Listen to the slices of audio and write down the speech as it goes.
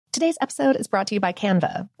Today's episode is brought to you by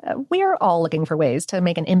Canva. We're all looking for ways to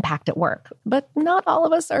make an impact at work, but not all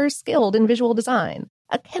of us are skilled in visual design.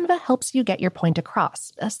 Canva helps you get your point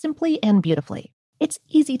across, simply and beautifully. It's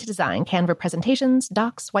easy to design Canva presentations,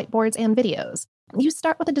 docs, whiteboards, and videos. You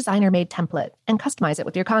start with a designer-made template and customize it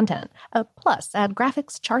with your content. Plus, add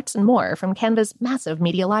graphics, charts, and more from Canva's massive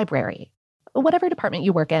media library. Whatever department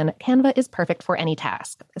you work in, Canva is perfect for any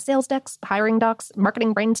task. Sales decks, hiring docs,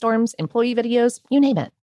 marketing brainstorms, employee videos, you name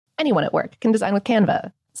it. Anyone at work can design with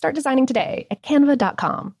Canva. Start designing today at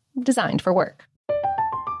canva.com. Designed for work.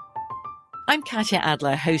 I'm Katya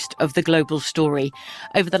Adler, host of The Global Story.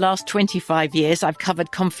 Over the last 25 years, I've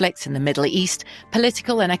covered conflicts in the Middle East,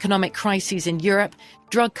 political and economic crises in Europe,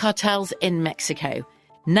 drug cartels in Mexico.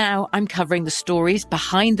 Now I'm covering the stories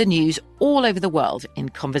behind the news all over the world in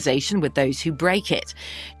conversation with those who break it.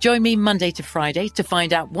 Join me Monday to Friday to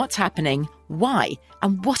find out what's happening, why,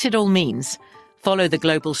 and what it all means. Follow The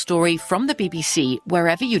Global Story from the BBC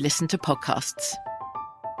wherever you listen to podcasts.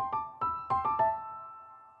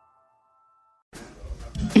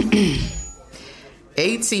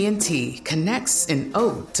 AT&T connects an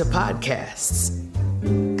ode to podcasts.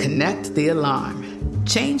 Connect the alarm.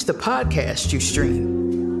 Change the podcast you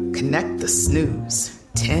stream. Connect the snooze.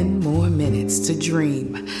 10 more minutes to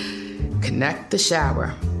dream. Connect the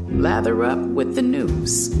shower. Lather up with the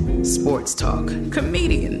news. Sports talk,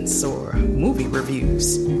 comedians, or movie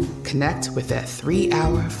reviews. Connect with that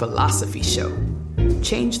 3-hour philosophy show.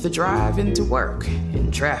 Change the drive into work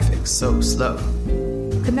in traffic so slow.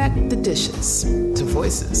 Connect the dishes to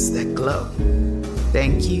voices that glow.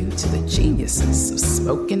 Thank you to the geniuses of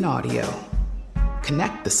spoken audio.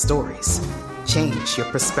 Connect the stories. Change your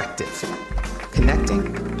perspective.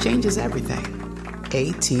 Connecting changes everything.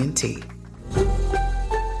 AT&T.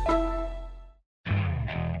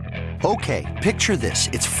 Okay, picture this.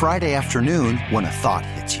 It's Friday afternoon when a thought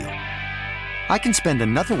hits you. I can spend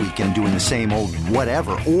another weekend doing the same old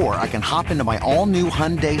whatever, or I can hop into my all-new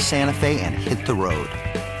Hyundai Santa Fe and hit the road.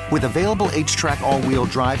 With available H-Track all-wheel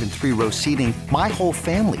drive and 3-row seating, my whole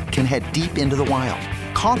family can head deep into the wild.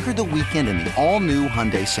 Conquer the weekend in the all-new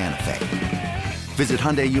Hyundai Santa Fe. Visit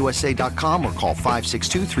HyundaiUSA.com or call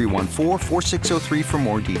 562-314-4603 for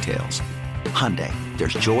more details. Hyundai,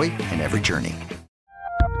 there's joy in every journey.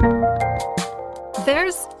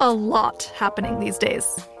 There's a lot happening these days,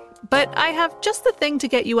 but I have just the thing to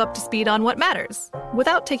get you up to speed on what matters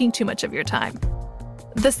without taking too much of your time.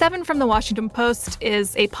 The 7 from the Washington Post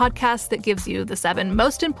is a podcast that gives you the 7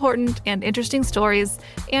 most important and interesting stories,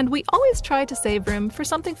 and we always try to save room for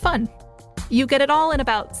something fun. You get it all in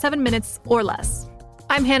about 7 minutes or less.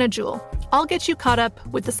 I'm Hannah Jewell. I'll get you caught up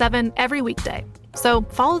with the 7 every weekday. So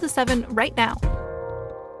follow the 7 right now.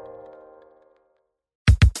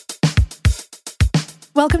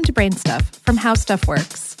 Welcome to Brain Stuff from How Stuff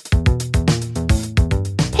Works.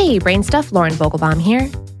 Hey, Brain Stuff, Lauren Vogelbaum here.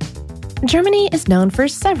 Germany is known for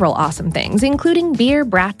several awesome things, including beer,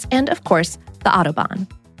 brats, and, of course, the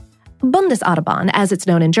Autobahn. Bundesautobahn, as it's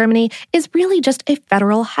known in Germany, is really just a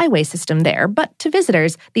federal highway system there, but to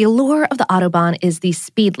visitors, the allure of the Autobahn is the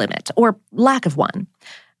speed limit, or lack of one.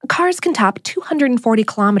 Cars can top 240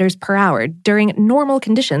 kilometers per hour during normal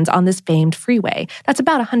conditions on this famed freeway. That's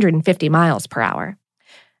about 150 miles per hour.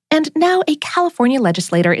 And now a California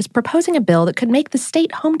legislator is proposing a bill that could make the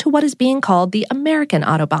state home to what is being called the American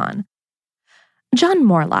Autobahn. John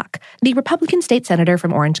Moorlach, the Republican state senator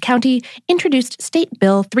from Orange County, introduced State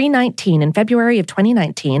Bill 319 in February of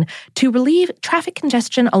 2019 to relieve traffic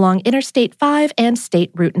congestion along Interstate 5 and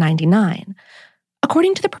State Route 99.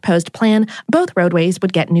 According to the proposed plan, both roadways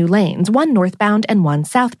would get new lanes, one northbound and one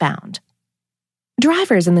southbound.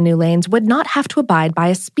 Drivers in the new lanes would not have to abide by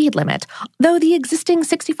a speed limit, though the existing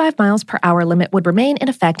 65 miles per hour limit would remain in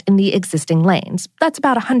effect in the existing lanes. That's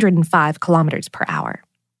about 105 kilometers per hour.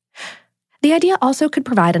 The idea also could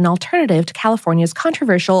provide an alternative to California's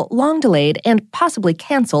controversial, long-delayed, and possibly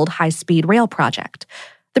canceled high-speed rail project.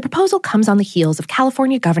 The proposal comes on the heels of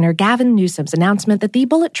California Governor Gavin Newsom's announcement that the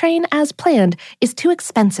bullet train, as planned, is too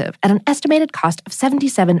expensive at an estimated cost of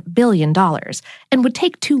 $77 billion and would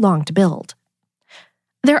take too long to build.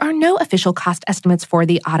 There are no official cost estimates for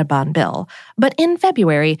the Autobahn bill, but in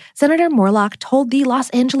February, Senator Moorlach told the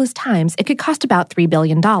Los Angeles Times it could cost about $3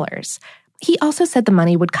 billion. He also said the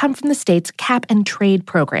money would come from the state's cap and trade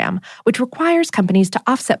program, which requires companies to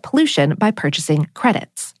offset pollution by purchasing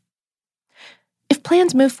credits. If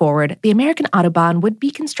plans move forward, the American Autobahn would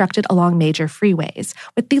be constructed along major freeways,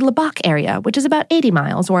 with the Lubbock area, which is about 80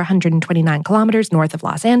 miles or 129 kilometers north of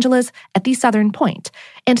Los Angeles, at the southern point,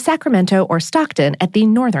 and Sacramento or Stockton at the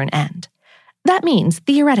northern end. That means,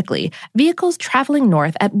 theoretically, vehicles traveling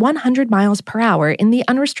north at 100 miles per hour in the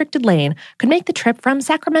unrestricted lane could make the trip from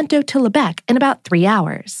Sacramento to Lebec in about 3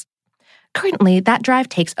 hours. Currently, that drive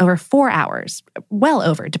takes over 4 hours, well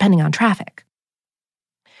over, depending on traffic.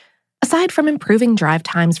 Aside from improving drive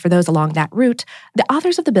times for those along that route, the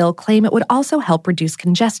authors of the bill claim it would also help reduce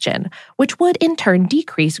congestion, which would in turn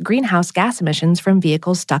decrease greenhouse gas emissions from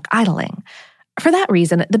vehicles stuck idling. For that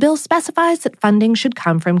reason, the bill specifies that funding should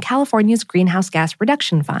come from California's Greenhouse Gas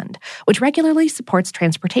Reduction Fund, which regularly supports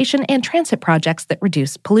transportation and transit projects that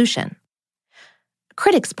reduce pollution.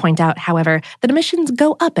 Critics point out, however, that emissions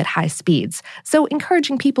go up at high speeds, so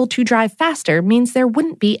encouraging people to drive faster means there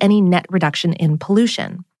wouldn't be any net reduction in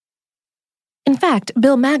pollution. In fact,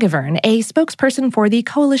 Bill McGivern, a spokesperson for the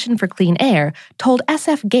Coalition for Clean Air, told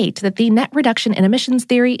SF Gate that the net reduction in emissions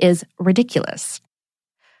theory is ridiculous.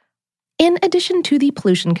 In addition to the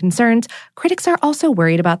pollution concerns, critics are also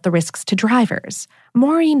worried about the risks to drivers.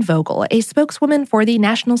 Maureen Vogel, a spokeswoman for the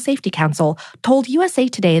National Safety Council, told USA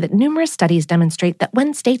Today that numerous studies demonstrate that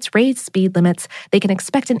when states raise speed limits, they can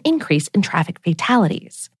expect an increase in traffic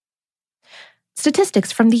fatalities.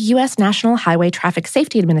 Statistics from the U.S. National Highway Traffic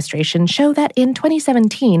Safety Administration show that in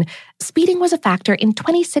 2017, speeding was a factor in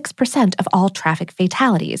 26% of all traffic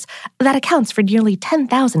fatalities. That accounts for nearly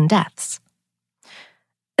 10,000 deaths.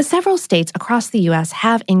 Several states across the U.S.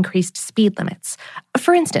 have increased speed limits.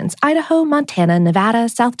 For instance, Idaho, Montana, Nevada,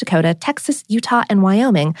 South Dakota, Texas, Utah, and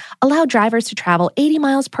Wyoming allow drivers to travel 80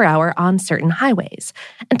 miles per hour on certain highways,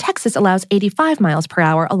 and Texas allows 85 miles per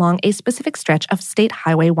hour along a specific stretch of State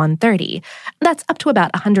Highway 130. That's up to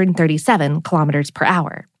about 137 kilometers per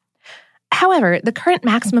hour. However, the current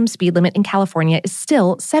maximum speed limit in California is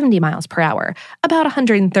still 70 miles per hour, about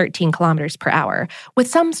 113 kilometers per hour, with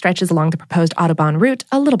some stretches along the proposed Autobahn route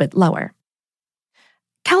a little bit lower.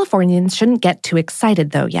 Californians shouldn't get too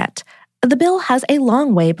excited, though, yet. The bill has a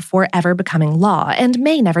long way before ever becoming law and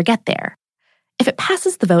may never get there. If it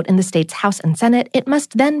passes the vote in the state's House and Senate, it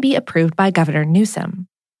must then be approved by Governor Newsom.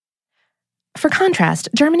 For contrast,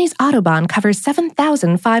 Germany's Autobahn covers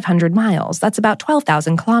 7,500 miles, that's about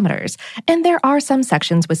 12,000 kilometers, and there are some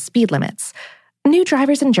sections with speed limits. New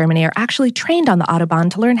drivers in Germany are actually trained on the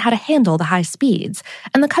Autobahn to learn how to handle the high speeds,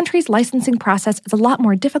 and the country's licensing process is a lot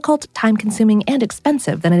more difficult, time-consuming, and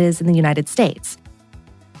expensive than it is in the United States.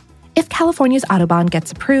 If California's Autobahn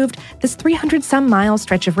gets approved, this 300-some-mile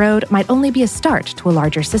stretch of road might only be a start to a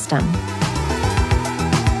larger system.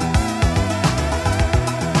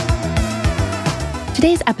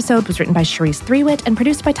 Today's episode was written by Charisse Threewitt and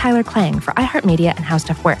produced by Tyler Klang for iHeartMedia and How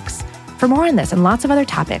Stuff Works. For more on this and lots of other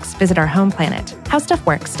topics, visit our home planet,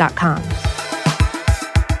 howstuffworks.com.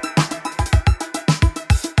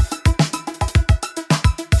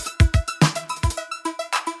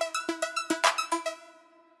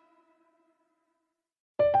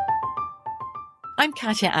 I'm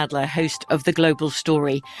Katya Adler, host of The Global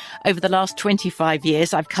Story. Over the last 25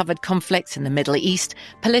 years, I've covered conflicts in the Middle East,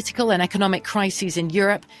 political and economic crises in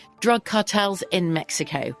Europe, drug cartels in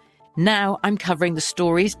Mexico. Now I'm covering the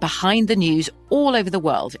stories behind the news all over the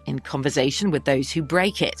world in conversation with those who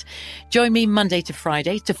break it. Join me Monday to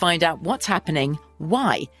Friday to find out what's happening,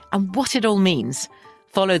 why, and what it all means.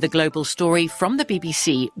 Follow The Global Story from the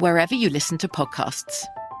BBC wherever you listen to podcasts.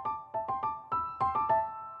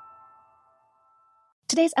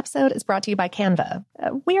 Today's episode is brought to you by Canva.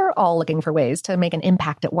 We're all looking for ways to make an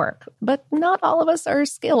impact at work, but not all of us are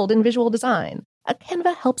skilled in visual design.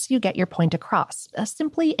 Canva helps you get your point across,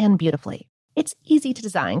 simply and beautifully. It's easy to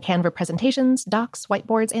design Canva presentations, docs,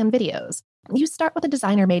 whiteboards, and videos. You start with a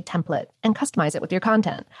designer-made template and customize it with your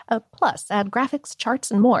content. Plus, add graphics,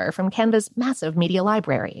 charts, and more from Canva's massive media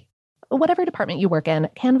library. Whatever department you work in,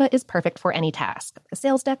 Canva is perfect for any task.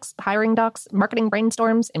 Sales decks, hiring docs, marketing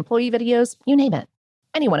brainstorms, employee videos, you name it.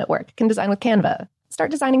 Anyone at work can design with Canva.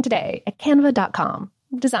 Start designing today at canva.com.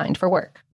 Designed for work.